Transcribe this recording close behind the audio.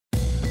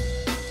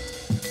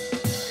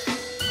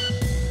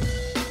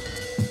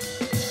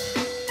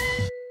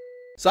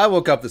So I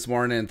woke up this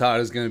morning and thought it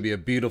was going to be a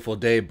beautiful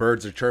day.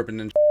 Birds are chirping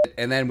and shit.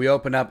 And then we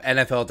open up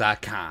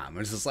NFL.com.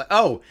 It's just like,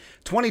 oh,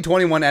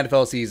 2021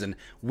 NFL season.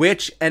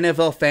 Which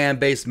NFL fan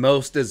base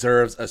most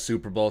deserves a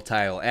Super Bowl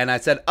title? And I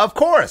said, of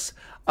course.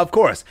 Of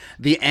course.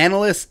 The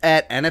analysts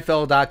at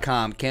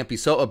NFL.com can't be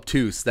so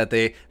obtuse that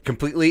they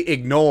completely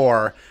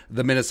ignore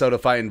the Minnesota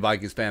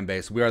Vikings fan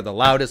base. We are the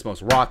loudest,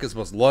 most raucous,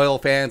 most loyal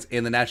fans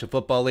in the National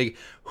Football League.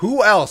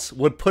 Who else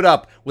would put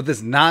up with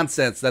this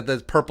nonsense that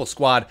the Purple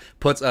Squad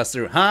puts us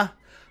through, huh?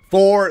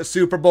 4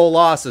 Super Bowl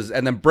losses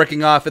and then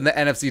bricking off in the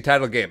NFC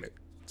title game.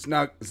 It's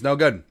no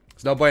good.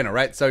 It's no bueno,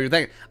 right? So you're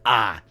thinking,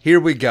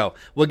 here we go.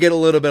 We'll get a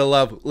little bit of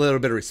love, a little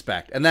bit of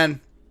respect. And then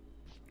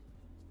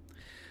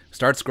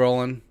start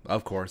scrolling,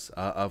 of course.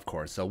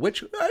 So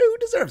who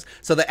deserves?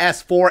 So they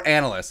asked 4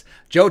 analysts.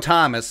 Joe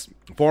Thomas,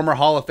 former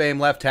Hall of Fame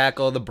left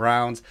tackle of the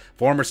Browns,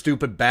 former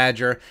stupid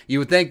Badger. You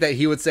would think that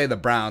he would say the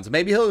Browns.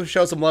 Maybe he'll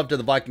show some love to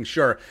the Vikings,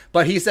 sure.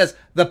 But he says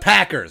the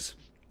Packers.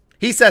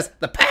 He says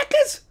the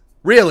Packers?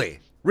 Really?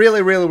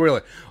 Really?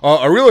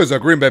 I realize the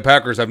Green Bay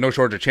Packers have no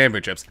shortage of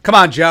championships. Come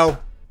on, Joe.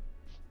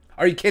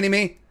 Are you kidding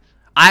me?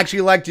 I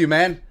actually liked you,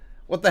 man.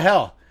 What the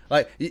hell?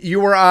 Like, you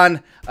were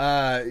on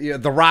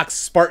the Rock's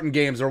Spartan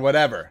games or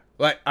whatever.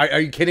 Like, are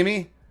you kidding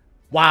me?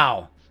 Wow.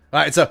 All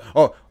right, so,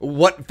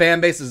 what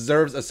fan base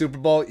deserves a Super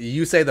Bowl?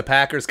 You say the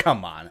Packers?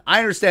 Come on.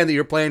 I understand that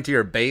you're playing to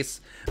your base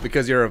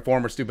because you're a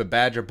former stupid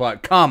Badger,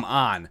 but come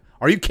on.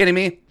 Are you kidding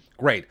me?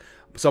 Great.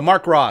 So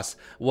Mark Ross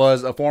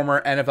was a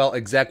former NFL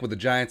exec with the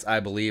Giants, I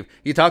believe.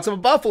 He talks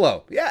about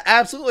Buffalo. Yeah,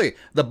 absolutely.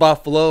 The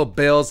Buffalo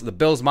Bills, the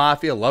Bills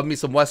Mafia. Love me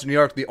some Western New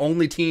York. The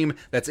only team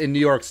that's in New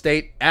York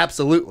State.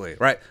 Absolutely.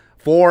 Right.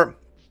 0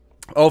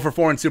 for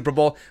 4 in Super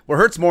Bowl. What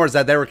hurts more is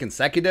that they were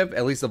consecutive.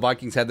 At least the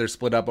Vikings had their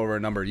split up over a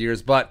number of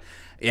years. But,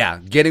 yeah,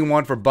 getting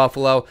one for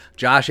Buffalo.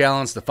 Josh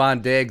Allen,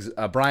 Stephon Diggs,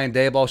 Brian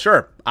Daboll.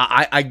 Sure,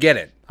 I get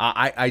it.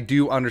 I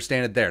do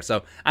understand it there.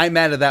 So I'm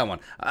mad at that one.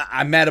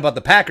 I'm mad about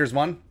the Packers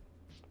one.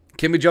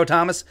 Kimmy Joe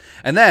Thomas.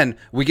 And then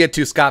we get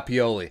to Scott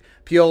Pioli.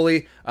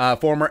 Pioli,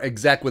 former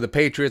exec with the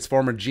Patriots,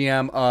 former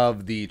GM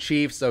of the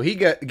Chiefs. So he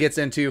gets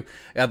into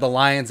the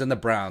Lions and the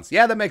Browns.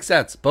 Yeah, that makes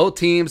sense. Both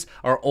teams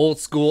are old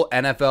school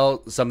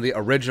NFL, some of the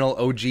original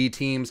OG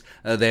teams.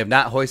 They have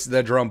not hoisted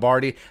the Jerome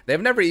Barty. They've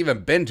never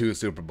even been to a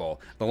Super Bowl,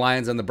 the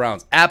Lions and the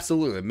Browns.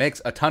 Absolutely. It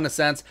makes a ton of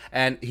sense.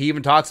 And he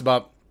even talks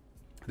about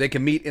they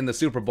can meet in the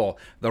Super Bowl,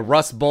 the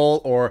Rust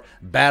Bowl or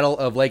Battle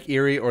of Lake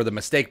Erie or the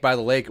Mistake by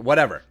the Lake,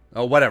 whatever.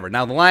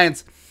 Now, the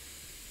Lions,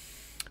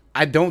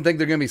 I don't think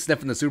they're going to be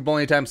sniffing the Super Bowl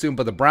anytime soon,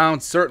 but the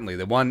Browns, certainly.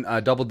 They won they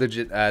had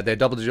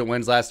double-digit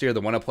wins last year. They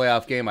won a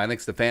playoff game. I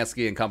think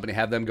Stefanski and company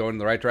have them going in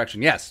the right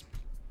direction. Yes,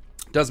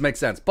 does make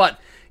sense.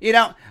 But,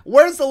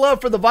 where's the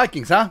love for the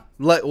Vikings, huh?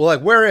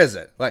 Like, where is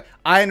it? Like,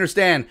 I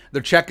understand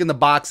they're checking the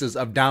boxes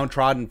of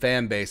downtrodden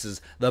fan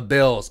bases. The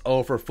Bills,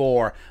 0 for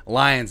 4.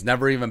 Lions,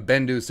 never even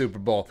been to a Super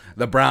Bowl.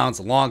 The Browns,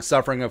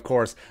 long-suffering, of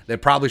course. They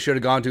probably should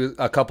have gone to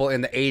a couple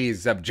in the 80s,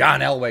 except John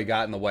Elway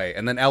got in the way.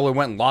 And then Elway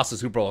went and lost the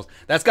Super Bowls.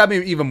 That's got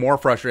to be even more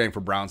frustrating for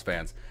Browns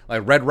fans.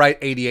 Like, Red Right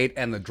 88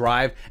 and the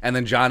Drive, and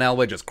then John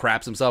Elway just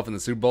craps himself in the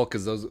Super Bowl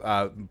because those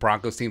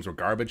Broncos teams were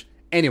garbage.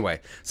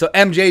 Anyway, so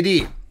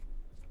MJD,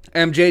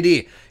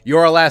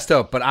 you're our last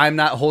hope, but I'm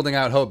not holding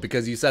out hope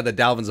because you said that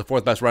Dalvin's the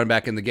 4th best running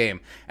back in the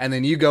game, and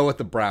then you go with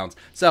the Browns.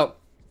 So,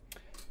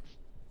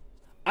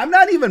 I'm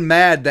not even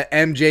mad that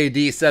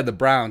MJD said the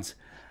Browns.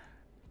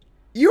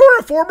 You're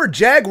a former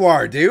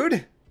Jaguar,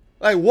 dude.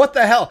 Like, what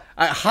the hell?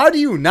 How do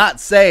you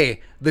not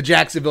say the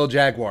Jacksonville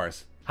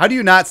Jaguars? How do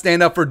you not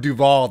stand up for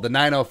Duval, the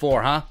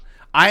 904, huh?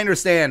 I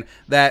understand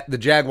that the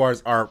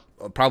Jaguars are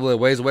probably a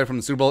ways away from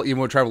the Super Bowl,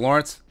 even with Trevor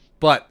Lawrence,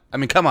 but, I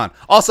mean, come on.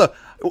 Also,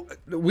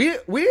 we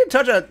didn't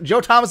touch on,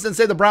 Joe Thomas didn't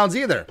say the Browns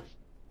either.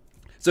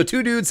 So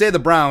 2 dudes say the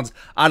Browns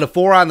out of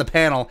 4 on the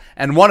panel,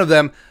 and one of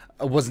them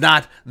was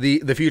not the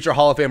future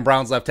Hall of Fame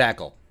Browns left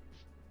tackle.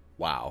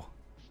 Wow.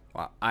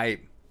 If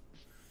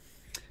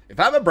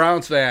I'm a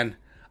Browns fan,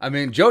 I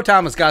mean, Joe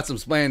Thomas got some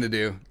explaining to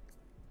do,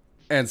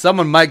 and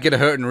someone might get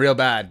hurting real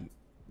bad.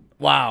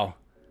 Wow.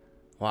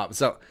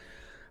 So,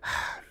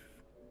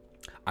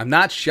 I'm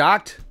not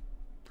shocked.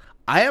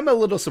 I am a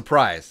little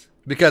surprised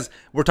because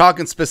we're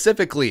talking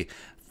specifically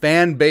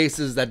fan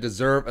bases that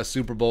deserve a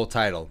Super Bowl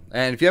title.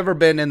 And if you've ever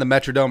been in the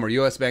Metrodome or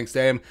US Bank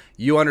Stadium,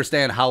 you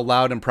understand how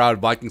loud and proud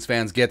Vikings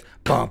fans get.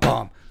 Bum,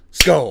 bum,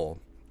 skull.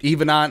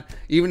 Even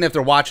if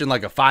they're watching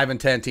like a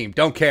 5-10 team.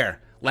 Don't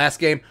care. Last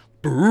game,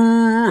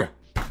 brrr.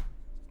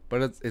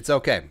 But it's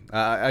okay.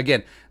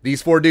 Again,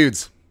 these 4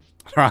 dudes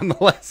are on the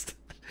list.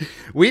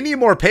 We need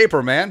more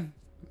paper, man.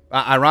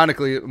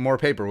 Ironically, more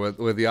paper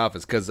with The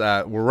Office because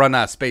we're running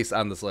out of space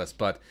on this list.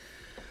 But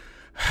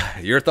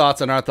your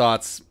thoughts on our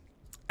thoughts.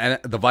 And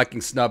the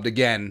Vikings snubbed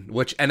again.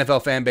 Which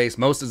NFL fan base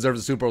most deserves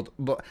a Super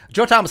Bowl?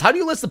 Joe Thomas, how do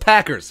you list the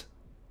Packers?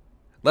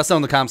 Let us know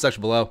in the comment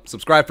section below.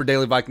 Subscribe for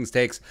daily Vikings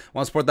takes.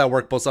 Want to support that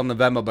work? Post something in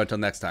Venmo. But until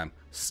next time,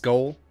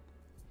 Skull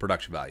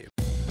Production Value.